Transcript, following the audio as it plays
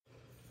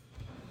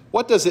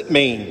What does it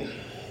mean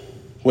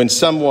when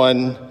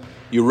someone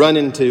you run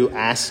into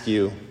asks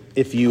you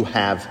if you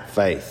have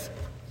faith?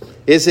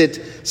 Is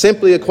it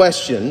simply a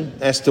question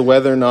as to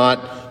whether or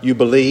not you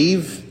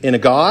believe in a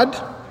God?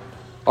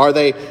 Are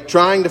they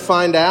trying to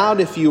find out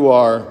if you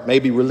are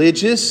maybe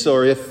religious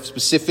or if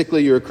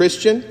specifically you're a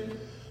Christian?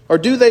 Or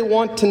do they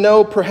want to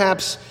know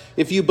perhaps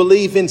if you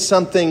believe in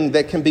something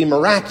that can be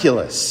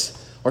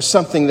miraculous or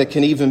something that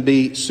can even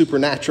be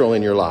supernatural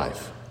in your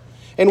life?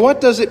 And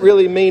what does it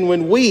really mean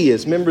when we,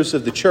 as members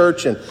of the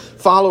church and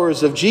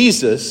followers of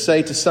Jesus,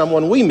 say to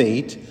someone we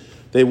meet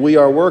that we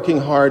are working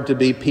hard to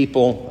be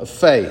people of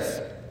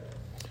faith?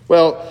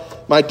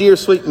 Well, my dear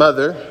sweet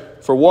mother,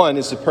 for one,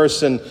 is a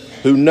person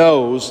who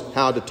knows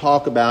how to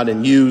talk about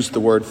and use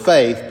the word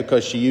faith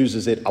because she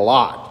uses it a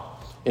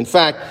lot. In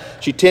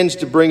fact, she tends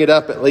to bring it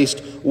up at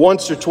least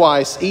once or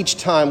twice each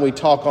time we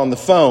talk on the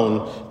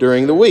phone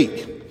during the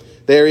week.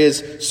 There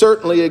is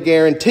certainly a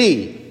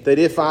guarantee that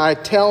if I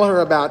tell her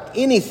about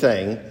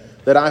anything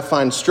that I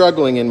find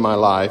struggling in my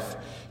life,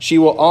 she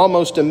will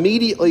almost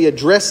immediately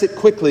address it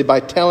quickly by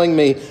telling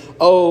me,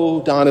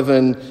 "Oh,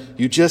 Donovan,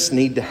 you just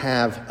need to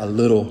have a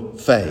little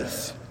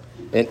faith,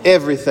 and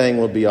everything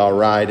will be all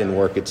right and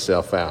work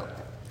itself out."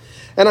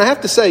 And I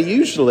have to say,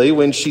 usually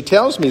when she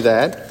tells me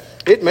that,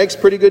 it makes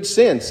pretty good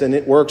sense and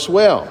it works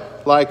well.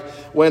 Like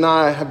when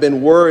I have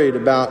been worried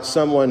about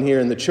someone here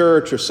in the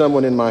church or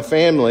someone in my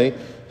family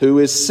who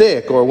is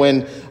sick, or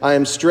when I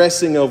am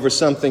stressing over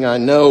something I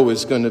know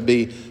is going to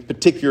be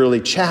particularly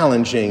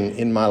challenging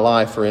in my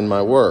life or in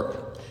my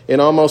work. In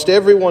almost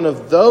every one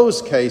of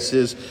those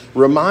cases,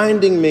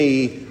 reminding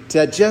me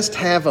to just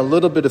have a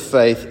little bit of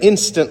faith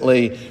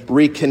instantly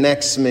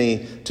reconnects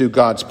me to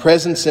God's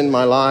presence in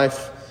my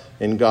life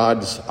and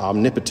God's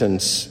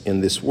omnipotence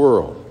in this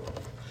world.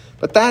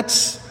 But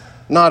that's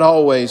not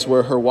always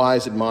where her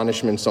wise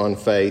admonishments on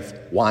faith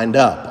wind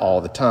up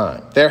all the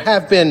time. There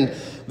have been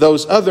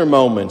those other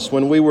moments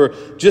when we were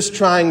just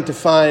trying to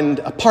find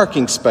a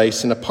parking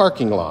space in a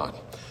parking lot,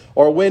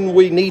 or when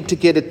we need to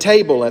get a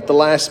table at the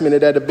last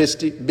minute at a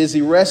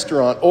busy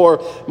restaurant, or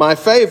my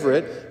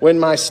favorite, when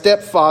my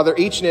stepfather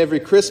each and every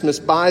Christmas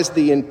buys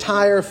the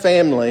entire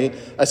family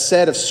a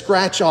set of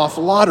scratch-off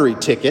lottery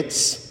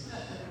tickets,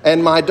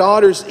 and my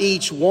daughters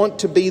each want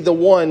to be the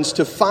ones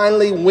to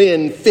finally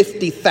win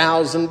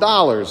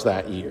 $50,000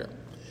 that year.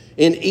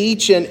 In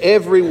each and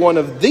every one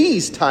of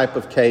these type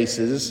of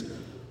cases,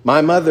 my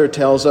mother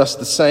tells us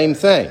the same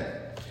thing.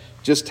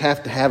 Just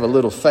have to have a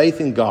little faith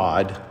in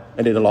God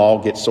and it'll all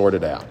get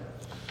sorted out.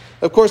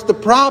 Of course, the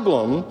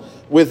problem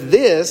with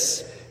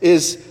this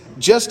is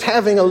just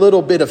having a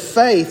little bit of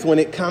faith when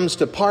it comes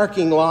to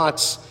parking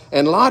lots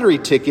and lottery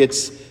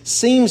tickets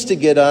seems to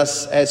get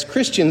us as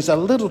Christians a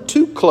little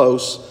too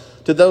close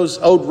to those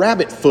old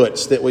rabbit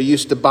foots that we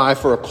used to buy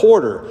for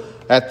 $0.25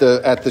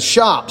 at the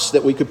shops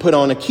that we could put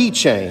on a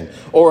keychain,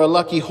 or a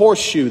lucky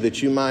horseshoe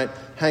that you might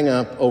hang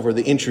up over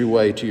the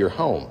entryway to your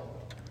home.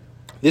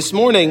 This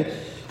morning,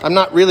 I'm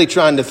not really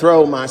trying to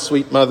throw my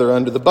sweet mother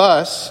under the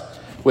bus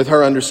with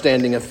her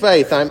understanding of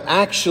faith. I'm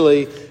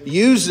actually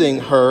using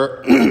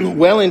her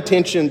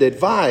well-intentioned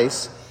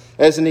advice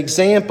as an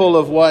example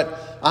of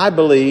what I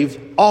believe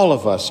all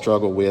of us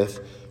struggle with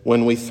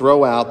when we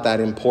throw out that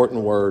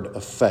important word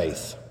of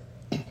faith.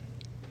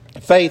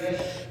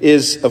 Faith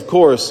is, of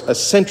course, a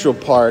central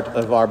part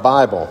of our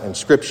Bible and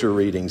Scripture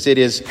readings. It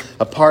is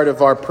a part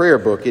of our prayer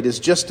book. It is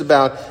just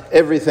about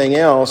everything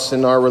else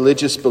in our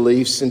religious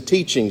beliefs and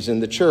teachings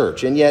in the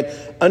church. And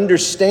yet,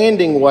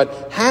 understanding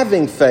what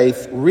having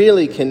faith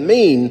really can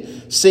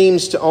mean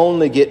seems to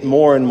only get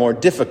more and more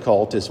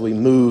difficult as we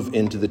move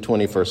into the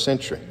 21st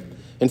century.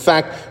 In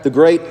fact, the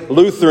great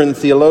Lutheran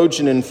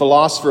theologian and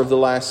philosopher of the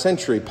last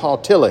century, Paul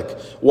Tillich,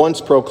 once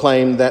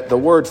proclaimed that the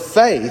word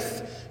faith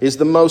is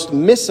the most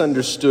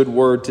misunderstood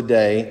word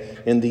today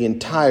in the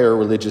entire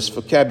religious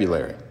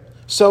vocabulary.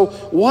 So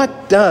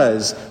what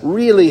does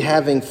really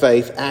having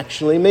faith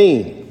actually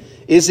mean?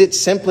 Is it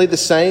simply the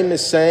same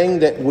as saying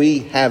that we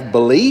have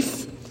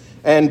belief,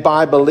 and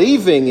by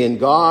believing in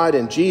God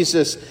and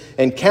Jesus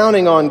and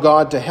counting on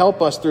God to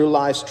help us through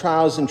life's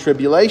trials and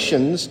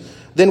tribulations,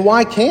 then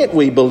why can't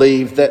we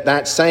believe that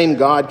that same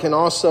God can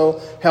also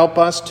help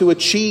us to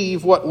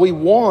achieve what we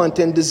want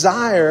and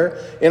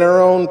desire in our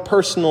own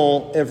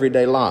personal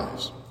everyday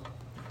lives?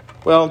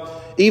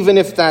 Well, even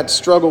if that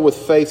struggle with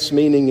faith's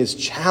meaning is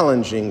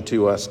challenging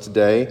to us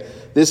today,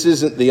 this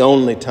isn't the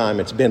only time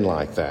it's been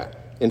like that.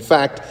 In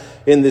fact,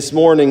 in this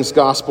morning's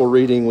gospel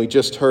reading, we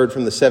just heard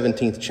from the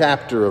 17th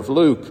chapter of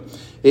Luke.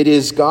 It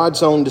is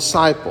God's own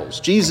disciples,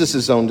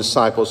 Jesus' own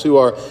disciples, who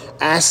are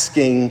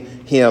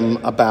asking him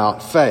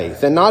about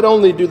faith. And not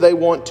only do they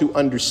want to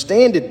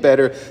understand it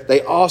better, they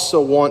also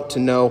want to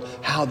know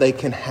how they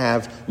can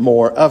have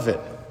more of it.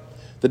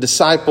 The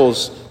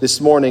disciples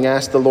this morning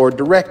asked the Lord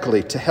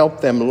directly to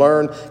help them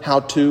learn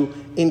how to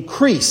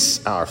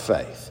increase our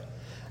faith.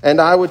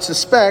 And I would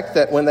suspect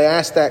that when they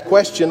ask that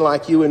question,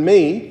 like you and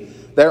me,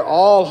 they're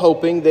all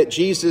hoping that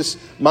Jesus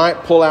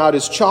might pull out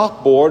his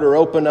chalkboard or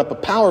open up a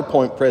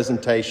PowerPoint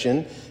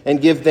presentation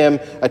and give them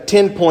a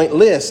 10-point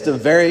list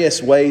of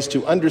various ways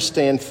to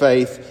understand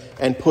faith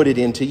and put it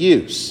into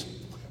use.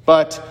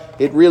 But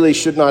it really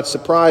should not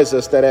surprise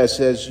us that,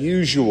 as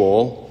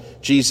usual,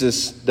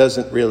 Jesus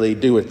doesn't really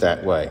do it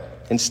that way.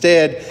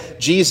 Instead,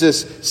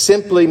 Jesus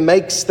simply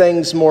makes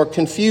things more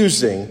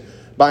confusing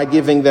by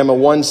giving them a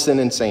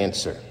one-sentence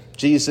answer.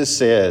 Jesus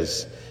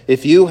says,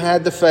 if you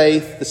had the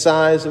faith the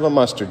size of a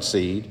mustard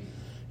seed,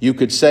 you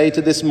could say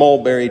to this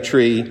mulberry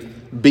tree,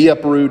 be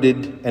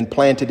uprooted and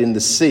planted in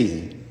the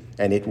sea,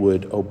 and it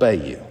would obey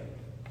you.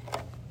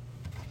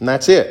 And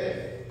that's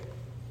it.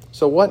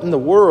 So what in the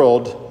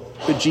world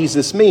could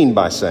Jesus mean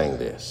by saying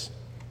this?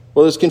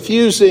 Well, as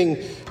confusing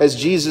as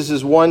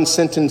Jesus'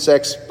 one-sentence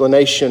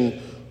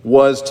explanation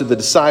was to the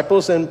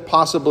disciples and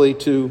possibly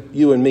to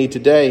you and me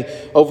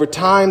today, over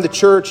time the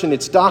church and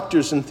its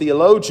doctors and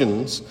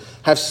theologians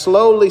have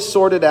slowly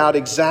sorted out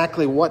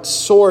exactly what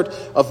sort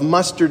of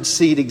mustard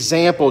seed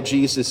example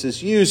Jesus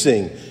is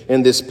using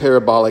in this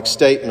parabolic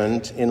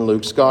statement in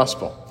Luke's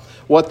gospel.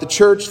 What the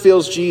church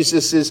feels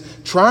Jesus is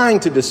trying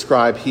to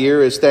describe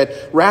here is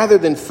that rather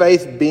than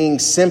faith being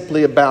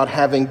simply about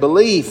having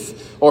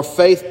belief, or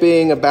faith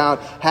being about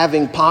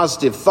having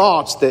positive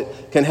thoughts that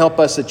can help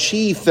us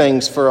achieve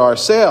things for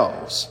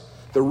ourselves,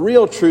 the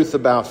real truth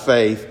about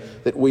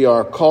faith that we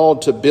are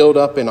called to build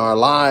up in our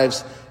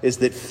lives is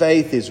that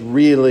faith is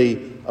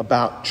really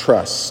about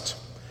trust,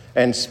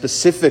 and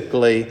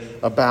specifically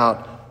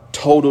about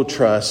total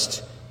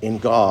trust in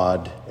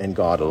God and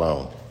God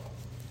alone.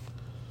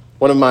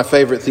 One of my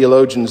favorite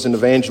theologians and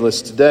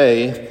evangelists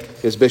today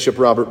is Bishop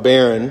Robert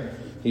Barron.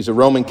 He's a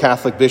Roman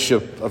Catholic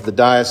bishop of the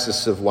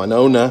Diocese of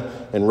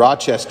Winona and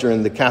Rochester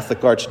in the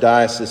Catholic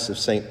Archdiocese of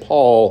St.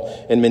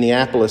 Paul in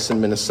Minneapolis and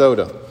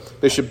Minnesota.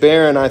 Bishop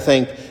Barron, I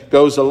think,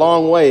 goes a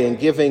long way in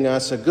giving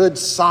us a good,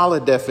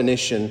 solid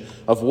definition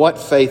of what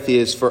faith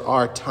is for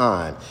our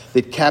time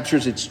that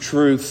captures its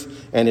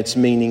truth and its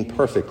meaning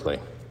perfectly.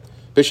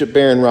 Bishop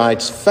Barron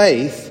writes,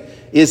 faith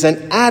is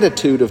an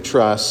attitude of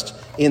trust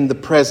in the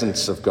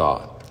presence of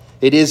God.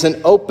 It is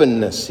an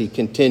openness, he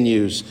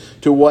continues,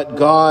 to what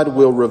God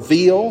will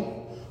reveal,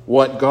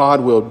 what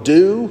God will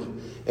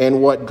do,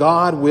 and what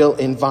God will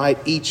invite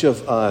each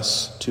of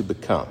us to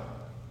become.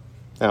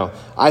 Now,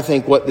 I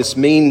think what this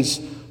means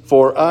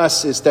for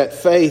us is that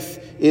faith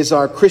is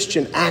our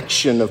Christian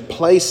action of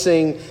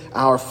placing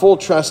our full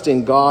trust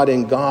in God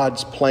and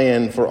God's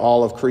plan for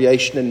all of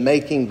creation and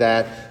making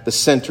that the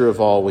center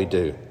of all we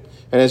do.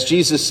 And as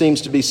Jesus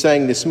seems to be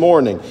saying this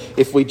morning,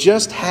 if we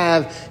just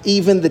have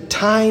even the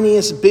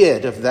tiniest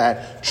bit of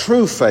that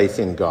true faith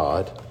in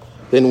God,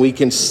 then we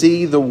can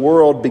see the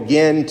world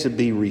begin to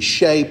be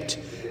reshaped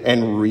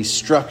and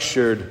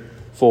restructured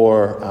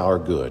for our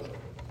good.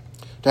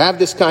 To have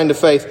this kind of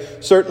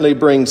faith certainly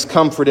brings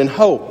comfort and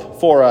hope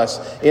for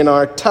us in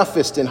our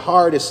toughest and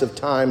hardest of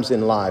times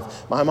in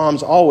life. My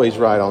mom's always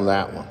right on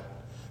that one.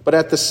 But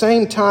at the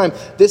same time,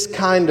 this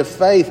kind of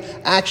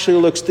faith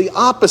actually looks the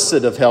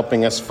opposite of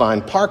helping us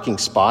find parking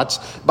spots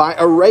by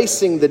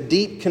erasing the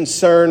deep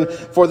concern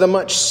for the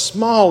much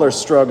smaller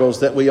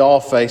struggles that we all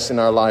face in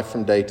our life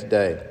from day to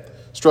day.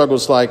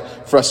 Struggles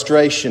like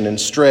frustration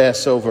and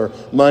stress over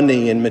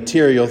money and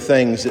material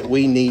things that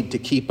we need to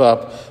keep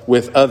up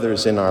with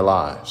others in our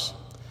lives.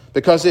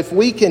 Because if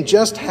we can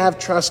just have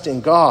trust in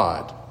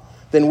God,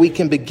 then we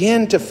can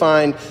begin to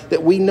find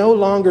that we no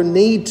longer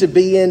need to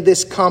be in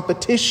this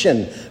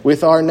competition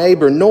with our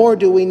neighbor, nor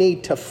do we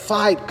need to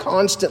fight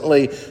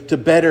constantly to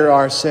better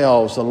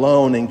ourselves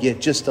alone and get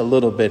just a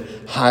little bit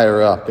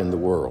higher up in the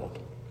world.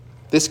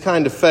 This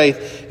kind of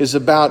faith is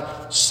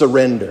about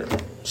surrender,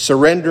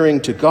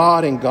 surrendering to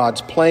God and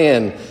God's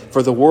plan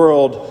for the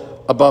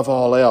world above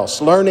all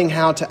else, learning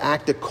how to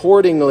act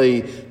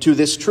accordingly to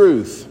this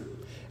truth.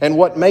 And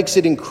what makes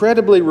it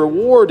incredibly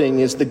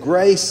rewarding is the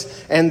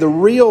grace and the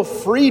real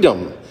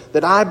freedom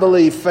that I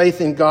believe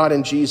faith in God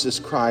and Jesus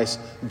Christ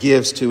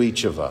gives to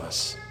each of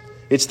us.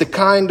 It's the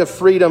kind of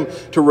freedom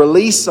to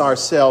release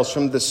ourselves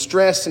from the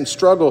stress and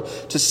struggle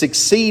to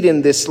succeed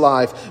in this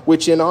life,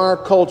 which in our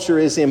culture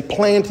is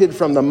implanted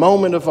from the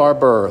moment of our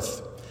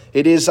birth.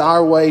 It is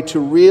our way to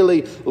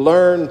really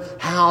learn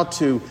how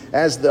to,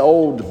 as the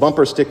old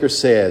bumper sticker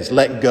says,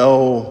 let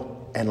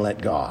go and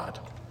let God.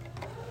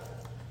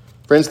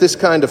 Friends, this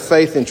kind of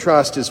faith and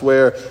trust is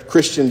where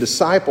Christian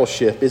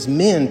discipleship is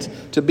meant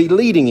to be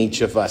leading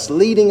each of us,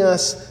 leading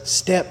us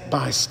step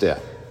by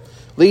step,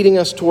 leading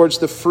us towards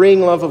the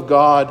freeing love of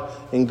God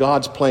and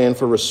God's plan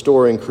for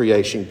restoring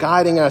creation,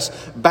 guiding us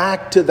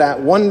back to that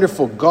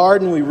wonderful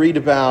garden we read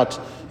about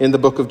in the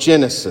book of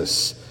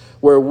Genesis,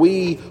 where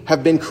we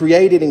have been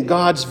created in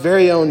God's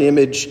very own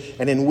image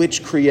and in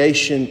which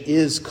creation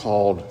is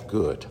called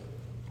good.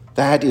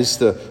 That is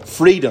the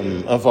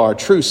freedom of our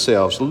true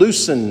selves,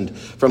 loosened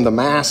from the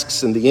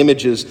masks and the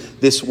images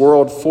this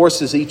world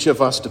forces each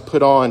of us to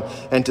put on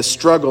and to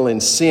struggle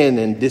in sin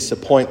and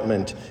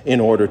disappointment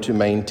in order to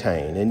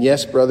maintain. And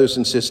yes, brothers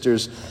and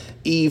sisters,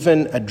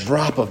 even a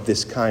drop of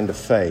this kind of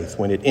faith,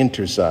 when it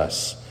enters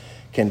us,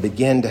 can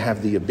begin to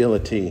have the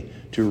ability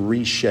to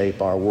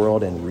reshape our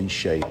world and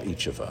reshape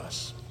each of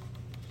us.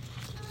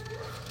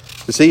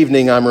 This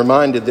evening, I'm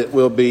reminded that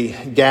we'll be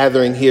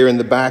gathering here in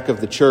the back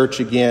of the church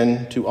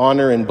again to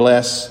honor and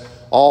bless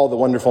all the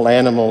wonderful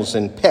animals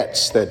and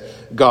pets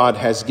that God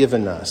has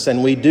given us.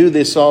 And we do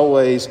this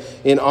always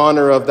in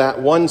honor of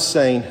that one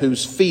saint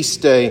whose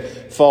feast day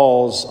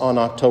falls on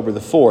October the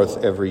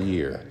 4th every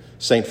year,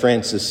 St.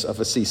 Francis of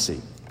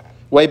Assisi.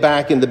 Way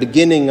back in the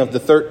beginning of the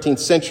 13th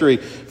century,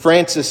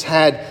 Francis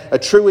had a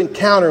true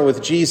encounter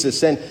with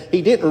Jesus, and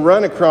he didn't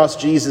run across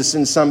Jesus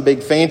in some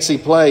big fancy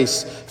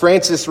place.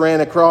 Francis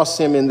ran across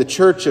him in the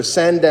church of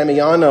San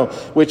Damiano,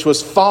 which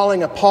was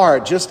falling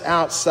apart just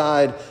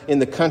outside in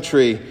the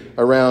country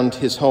around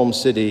his home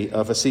city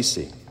of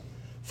Assisi.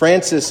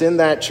 Francis in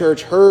that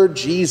church heard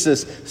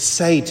Jesus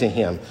say to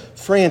him,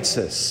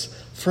 Francis,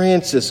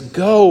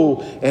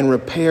 go and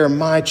repair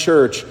my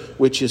church,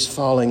 which is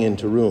falling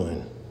into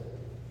ruin.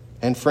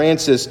 And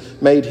Francis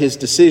made his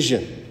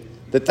decision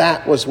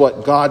that was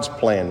what God's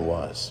plan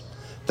was.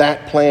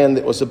 That plan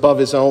that was above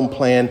his own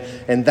plan,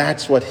 and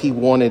that's what he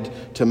wanted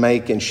to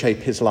make and shape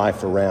his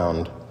life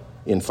around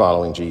in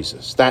following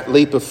Jesus. That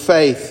leap of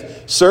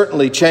faith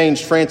certainly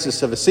changed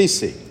Francis of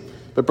Assisi.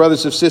 But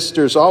brothers and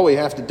sisters, all we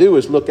have to do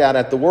is look out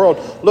at the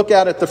world, look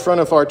out at the front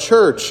of our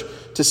church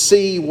to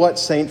see what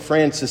St.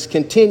 Francis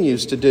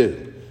continues to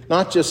do.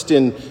 Not just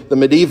in the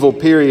medieval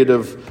period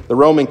of the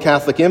Roman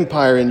Catholic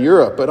Empire in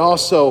Europe, but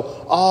also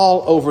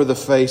all over the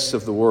face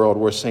of the world,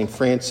 where St.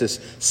 Francis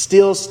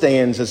still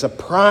stands as a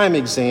prime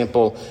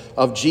example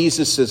of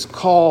Jesus'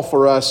 call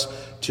for us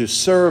to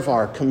serve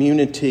our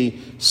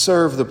community,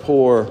 serve the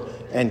poor,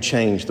 and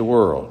change the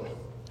world.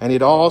 And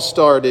it all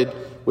started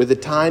with a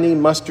tiny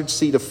mustard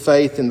seed of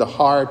faith in the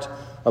heart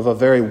of a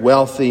very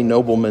wealthy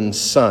nobleman's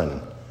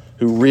son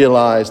who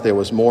realized there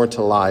was more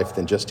to life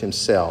than just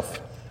himself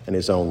and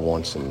his own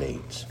wants and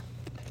needs.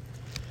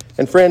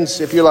 And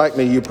friends, if you're like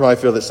me, you probably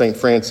feel that St.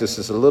 Francis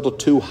is a little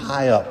too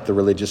high up the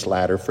religious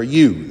ladder for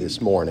you this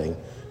morning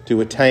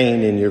to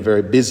attain in your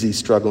very busy,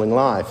 struggling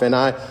life. And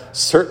I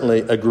certainly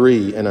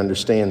agree and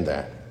understand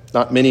that.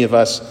 Not many of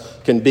us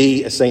can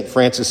be a St.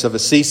 Francis of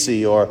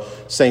Assisi or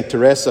St.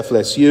 Therese of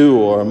Lisieux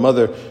or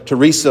Mother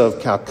Teresa of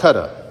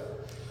Calcutta.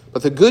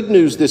 But the good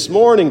news this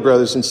morning,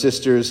 brothers and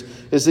sisters,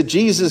 is that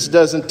Jesus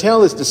doesn't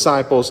tell his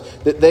disciples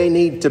that they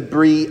need to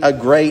be a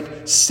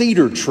great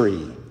cedar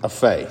tree of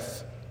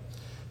faith.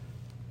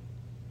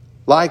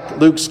 Like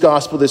Luke's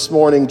gospel this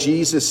morning,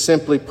 Jesus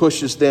simply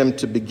pushes them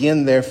to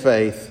begin their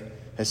faith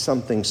as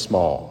something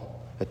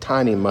small, a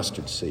tiny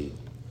mustard seed.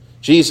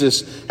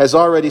 Jesus has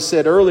already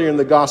said earlier in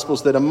the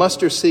Gospels that a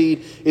mustard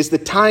seed is the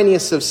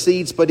tiniest of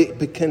seeds, but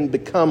it can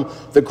become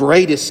the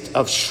greatest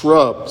of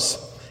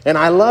shrubs. And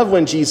I love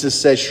when Jesus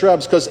says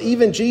shrubs, because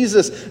even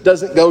Jesus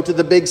doesn't go to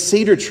the big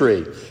cedar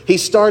tree. He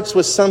starts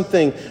with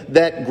something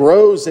that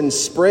grows and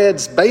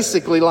spreads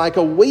basically like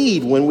a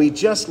weed when we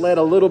just let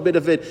a little bit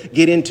of it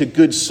get into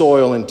good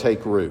soil and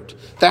take root.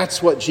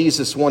 That's what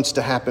Jesus wants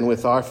to happen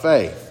with our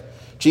faith.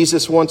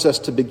 Jesus wants us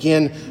to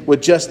begin with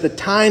just the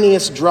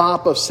tiniest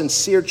drop of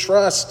sincere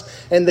trust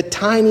and the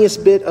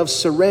tiniest bit of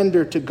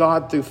surrender to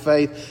God through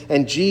faith.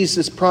 And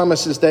Jesus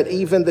promises that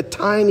even the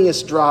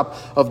tiniest drop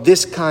of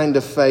this kind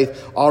of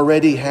faith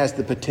already has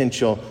the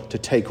potential to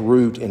take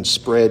root and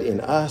spread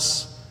in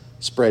us,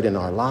 spread in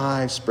our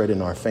lives, spread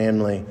in our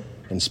family,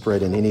 and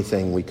spread in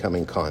anything we come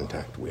in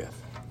contact with.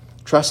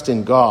 Trust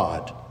in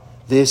God.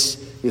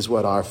 This is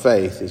what our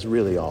faith is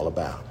really all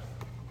about.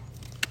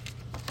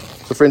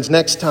 So friends,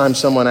 next time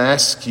someone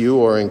asks you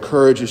or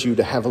encourages you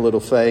to have a little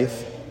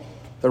faith,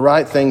 the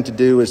right thing to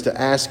do is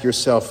to ask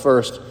yourself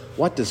first,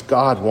 what does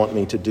God want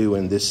me to do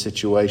in this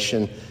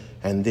situation?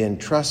 And then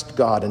trust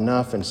God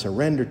enough and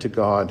surrender to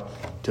God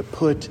to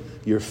put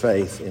your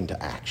faith into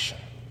action.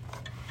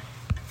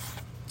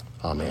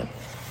 Amen.